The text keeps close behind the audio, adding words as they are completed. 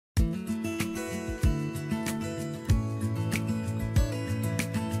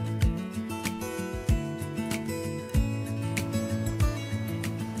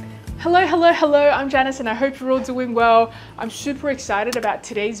Hello, I'm Janice and I hope you're all doing well. I'm super excited about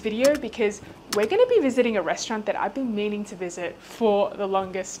today's video because we're going to be visiting a restaurant that I've been meaning to visit for the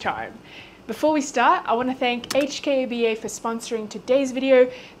longest time. Before we start, I want to thank HKABA for sponsoring today's video.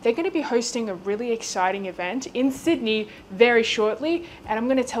 They're going to be hosting a really exciting event in Sydney very shortly, and I'm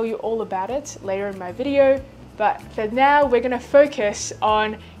going to tell you all about it later in my video. But for now, we're going to focus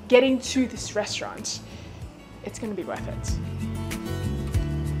on getting to this restaurant. It's going to be worth it.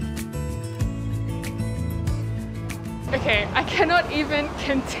 Okay, I cannot even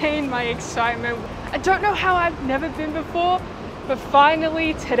contain my excitement. I don't know how I've never been before, but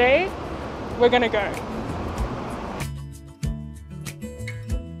finally today, we're gonna go.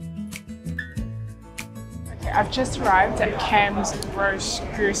 Okay, I've just arrived at Cam's Roast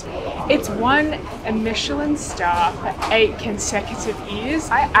Goose. It's won a Michelin star for 8 consecutive years.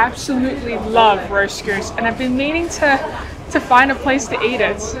 I absolutely love roast goose and I've been meaning to find a place to eat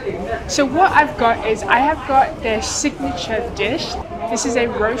it. So what I've got is I have got their signature dish. This is a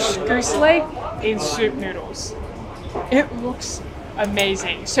roast goose leg in soup noodles. It looks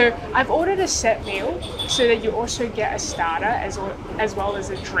amazing. So I've ordered a set meal so that you also get a starter as well as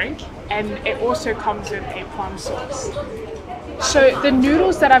a drink, and it also comes with a plum sauce. So the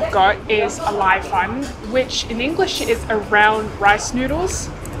noodles that I've got is a lai fan, which in English is a round rice noodles.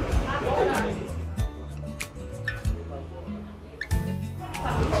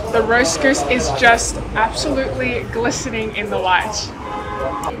 The roast goose is just absolutely glistening in the light.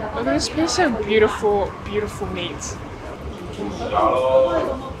 Look at this piece of beautiful, beautiful meat.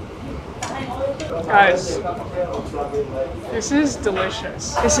 Guys, this is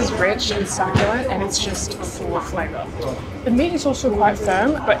delicious. This is rich and succulent and it's just full of flavor. The meat is also quite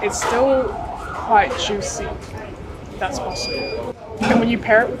firm, but it's still quite juicy, if that's possible. And when you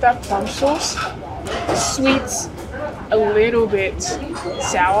pair it with that plum sauce, sweet, a little bit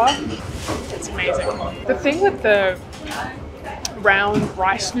sour, it's amazing. The thing with the round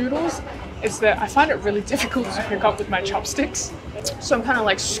rice noodles is that I find it really difficult to pick up with my chopsticks, so I'm kind of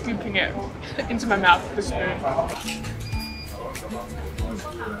like scooping it into my mouth with a spoon.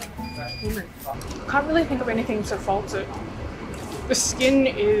 I can't really think of anything to fault it. The skin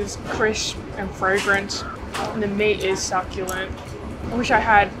is crisp and fragrant, and the meat is succulent. I wish I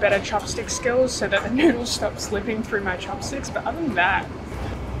had better chopstick skills so that the noodles stop slipping through my chopsticks, but other than that,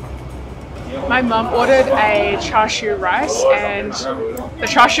 my mum ordered a char siu rice and the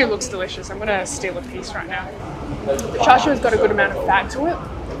char siu looks delicious. I'm gonna steal a piece right now. The char siu has got a good amount of fat to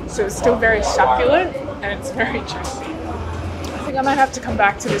it, so it's still very succulent and it's very juicy. I think I might have to come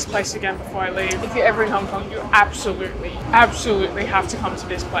back to this place again before I leave. If you're ever in Hong Kong, you absolutely have to come to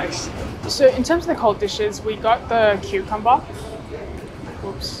this place. So in terms of the cold dishes, we got the cucumber.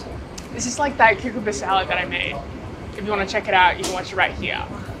 Oops. This is like that cucumber salad that I made. If you want to check it out, you can watch it right here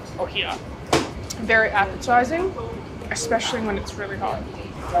or here. Very appetizing, especially when it's really hot.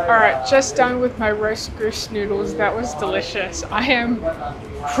 Alright, just done with my roast goose noodles. That was delicious. I am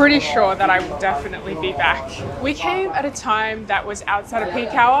pretty sure that I will definitely be back. We came at a time that was outside of peak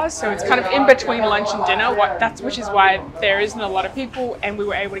hour, so it's kind of in between lunch and dinner, which is why there isn't a lot of people, and we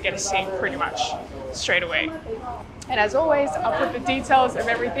were able to get a seat pretty much straight away. And as always, I'll put the details of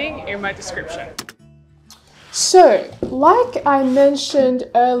everything in my description. So, like I mentioned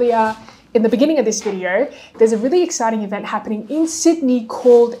earlier in the beginning of this video, there's a really exciting event happening in Sydney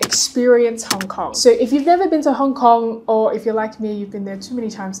called Experience Hong Kong. So if you've never been to Hong Kong, or if you're like me, you've been there too many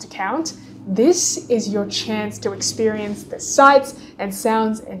times to count, this is your chance to experience the sights and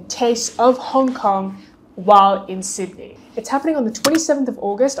sounds and tastes of Hong Kong while in Sydney. It's happening on the 27th of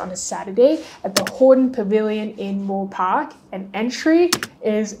August on a Saturday at the Hordern Pavilion in Moore Park, and entry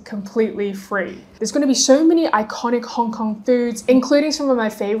is completely free. There's going to be so many iconic Hong Kong foods, including some of my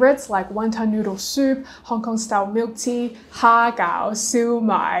favorites like wonton noodle soup, Hong Kong style milk tea, ha gao, siu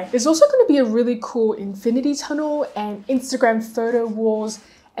mai. There's also going to be a really cool infinity tunnel and Instagram photo walls,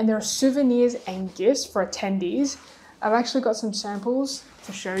 and there are souvenirs and gifts for attendees. I've actually got some samples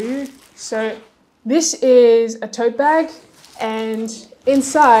to show you. So this is a tote bag, and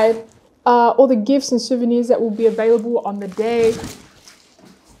inside are all the gifts and souvenirs that will be available on the day.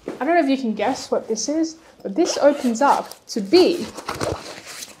 I don't know if you can guess what this is, but this opens up to be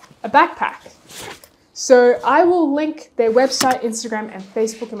a backpack. So I will link their website, Instagram, and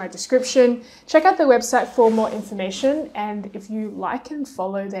Facebook in my description. Check out their website for more information, and if you like and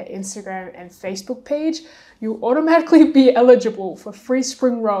follow their Instagram and Facebook page, you'll automatically be eligible for free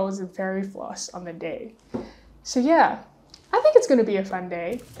spring rolls and fairy floss on the day. So yeah, I think it's going to be a fun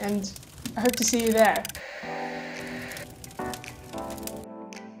day, and I hope to see you there.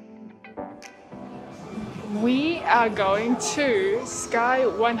 We are going to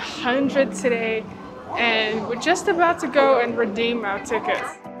Sky100 today, and we're just about to go and redeem our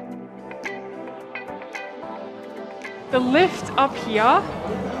tickets. The lift up here,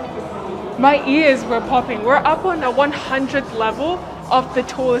 my ears were popping. We're up on the 100th level of the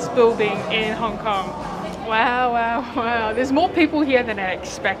tallest building in Hong Kong. Wow, wow, wow. There's more people here than I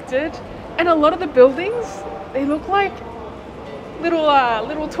expected. And a lot of the buildings, they look like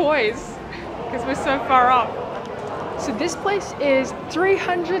little toys because we're so far up. So this place is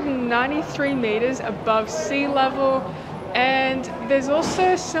 393 meters above sea level, and there's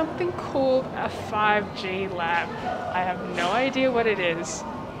also something called a 5G lab. I have no idea what it is,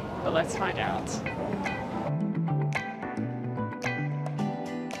 but let's find out.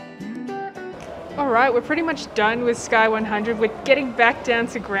 All right, we're pretty much done with Sky100. We're getting back down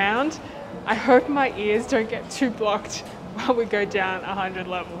to ground. I hope my ears don't get too blocked while we go down 100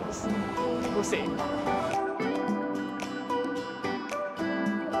 levels. We'll see.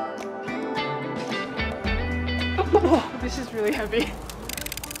 Oh, this is really heavy.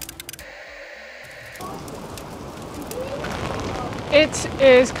 It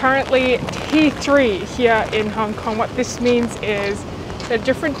is currently T3 here in Hong Kong. What this means is there are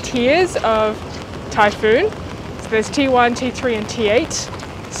different tiers of typhoon. So there's T1, T3 and T8.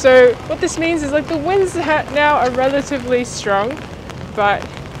 So what this means is like the winds now are relatively strong, but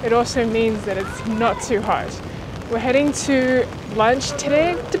it also means that it's not too hot. We're heading to lunch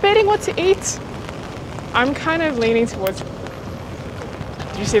today, debating what to eat. I'm kind of leaning towards,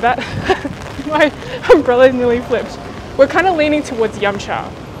 did you see that? My umbrella nearly flipped. We're kind of leaning towards yum cha,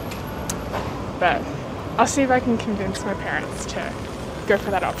 but I'll see if I can convince my parents to go for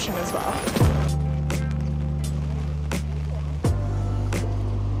that option as well.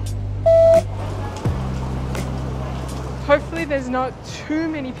 Hopefully there's not too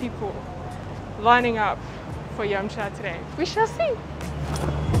many people lining up for yum cha today. We shall see.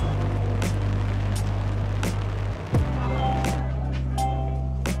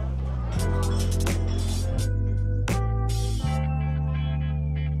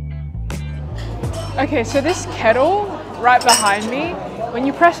 Okay, so this kettle right behind me, when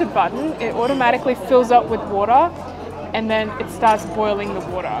you press a button, it automatically fills up with water and then it starts boiling the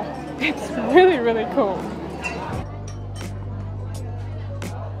water. It's really, really cool.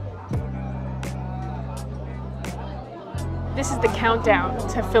 This is the countdown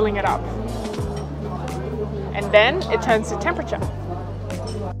to filling it up. And then it turns to temperature.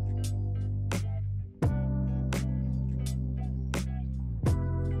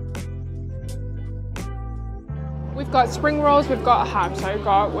 We've got spring rolls, we've got ham so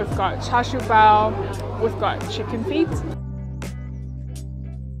we've got char siu bao, we've got chicken feet.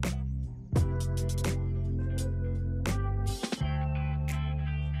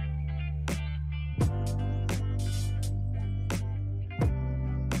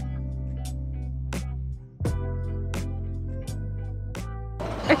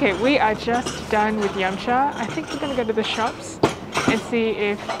 Okay, we are just done with yum cha. I think we're gonna go to the shops and see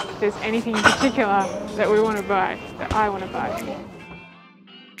if there's anything in particular that we want to buy, that I want to buy.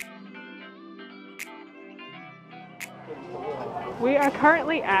 We are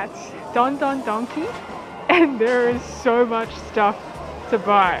currently at DonDonDonki and there is so much stuff to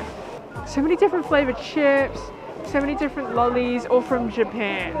buy. So many different flavored chips, so many different lollies, all from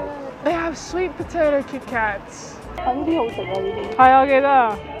Japan. They have sweet potato Kit Kats. 粉啲好食啊！呢啲係啊，我記得。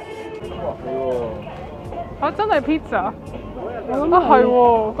啊，真係 pizza。啊，係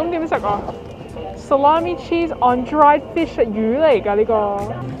喎，咁點食啊 ？Salami cheese on dried fish 魚嚟㗎呢個。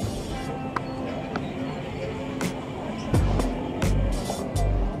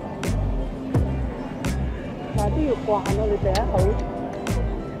但係都要慣咯，你第一口。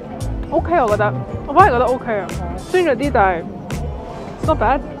OK 我覺得，我反而覺得 OK 啊，酸咗啲，但係 it's not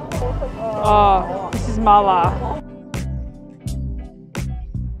bad。This is mala。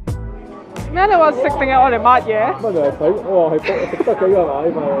咩？你話食定係我嚟抹嘢？乜就係洗？我話係食得幾㗎嘛？呢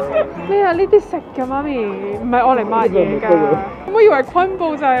塊咩啊？呢啲食㗎，媽咪，唔係我嚟抹嘢㗎。咁我以為昆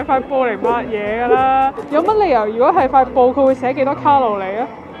布就係塊布嚟抹嘢㗎啦。有乜理由？如果係塊布，佢會寫幾多卡路里啊？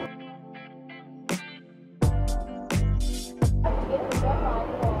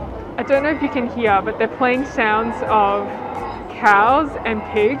 I don't know if you can hear, but they're playing sounds of cows and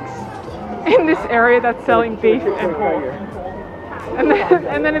pigs in this area that's selling beef and pork. And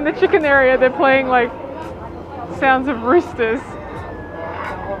then in the chicken area, they're playing like sounds of roosters.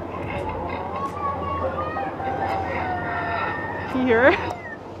 Can you hear it?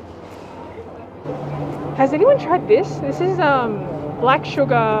 Has anyone tried this? This is black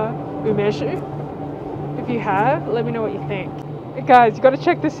sugar umeshu. If you have, let me know what you think. Guys, you gotta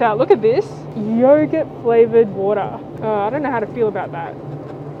check this out. Look at this. Yogurt flavored water. I don't know how to feel about that.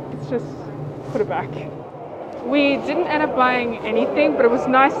 Let's just put it back. We didn't end up buying anything, but it was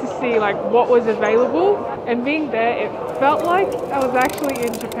nice to see like what was available. And being there, it felt like I was actually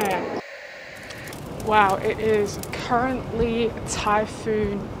in Japan. Wow, it is currently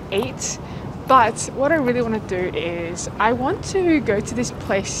Typhoon 8. But what I really want to do is I want to go to this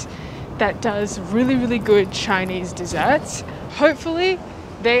place that does really, really good Chinese desserts. Hopefully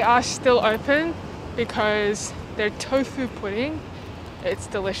they are still open because their tofu pudding, it's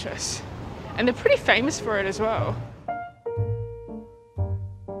delicious. And they're pretty famous for it as well.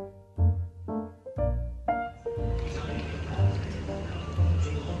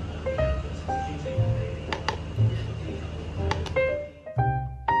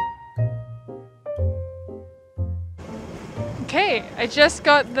 Okay, I just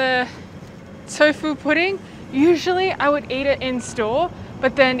got the tofu pudding. Usually I would eat it in store,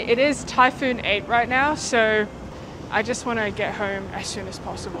 but then it is Typhoon 8 right now, so I just want to get home as soon as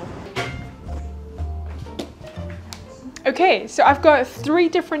possible. Okay, so I've got 3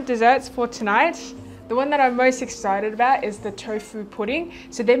 different desserts for tonight. The one that I'm most excited about is the tofu pudding.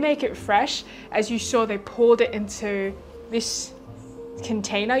 So they make it fresh. As you saw, they poured it into this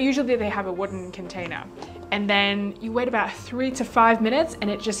container. Usually they have a wooden container. And then you wait about 3 to 5 minutes and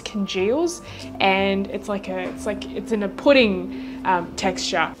it just congeals, and it's in a pudding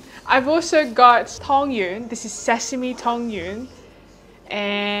texture. I've also got tongyun. This is sesame tongyun.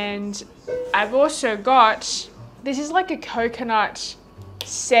 And I've also got, this is like a coconut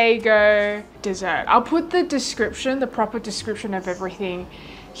sago dessert. I'll put the description, the proper description of everything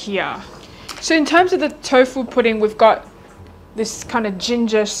here. So in terms of the tofu pudding, we've got this kind of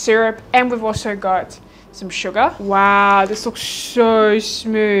ginger syrup, and we've also got some sugar. Wow, this looks so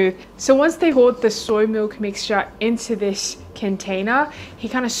smooth. So once they poured the soy milk mixture into this container, he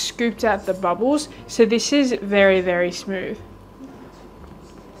kind of scooped out the bubbles. So this is very, very smooth.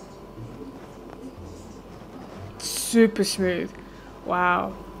 Super smooth.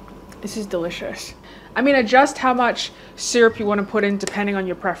 Wow, this is delicious. I mean, adjust how much syrup you want to put in depending on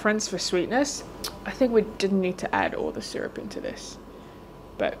your preference for sweetness. I think we didn't need to add all the syrup into this,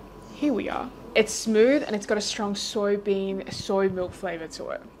 but here we are. It's smooth and it's got a strong soy milk flavor to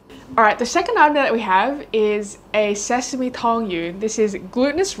it. All right, the second item that we have is a sesame tongyun. This is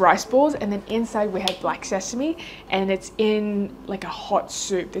glutinous rice balls, and then inside we have black sesame, and it's in like a hot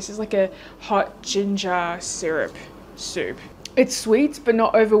soup. This is like a hot ginger syrup soup. It's sweet, but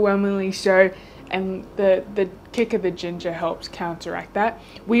not overwhelmingly so, and the kick of the ginger helps counteract that.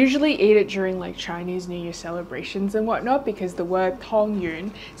 We usually eat it during like Chinese New Year celebrations and whatnot, because the word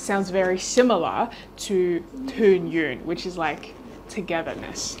tongyun sounds very similar to Tuen, which is like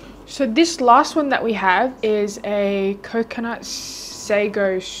togetherness. So this last one that we have is a coconut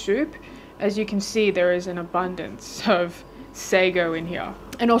sago soup. As you can see, there is an abundance of sago in here,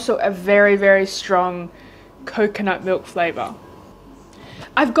 and also a very, very strong coconut milk flavor.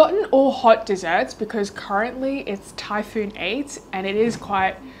 I've gotten all hot desserts because currently it's Typhoon 8 and it is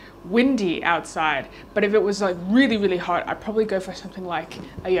quite windy outside. But if it was like really, really hot, I'd probably go for something like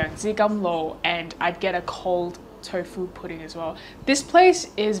a lo, and I'd get a cold tofu pudding as well. This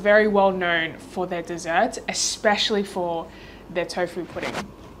place is very well known for their desserts, especially for their tofu pudding.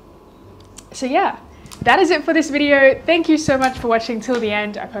 So yeah, that is it for this video. Thank you so much for watching till the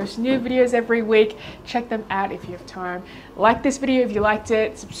end. I post new videos every week. Check them out if you have time. Like this video if you liked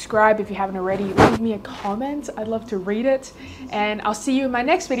it. Subscribe if you haven't already. Leave me a comment. I'd love to read it. And I'll see you in my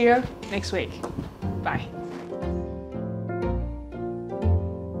next video next week. Bye.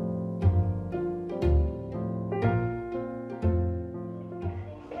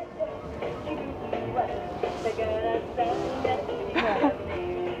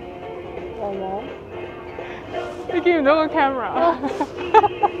 Thank you, no camera.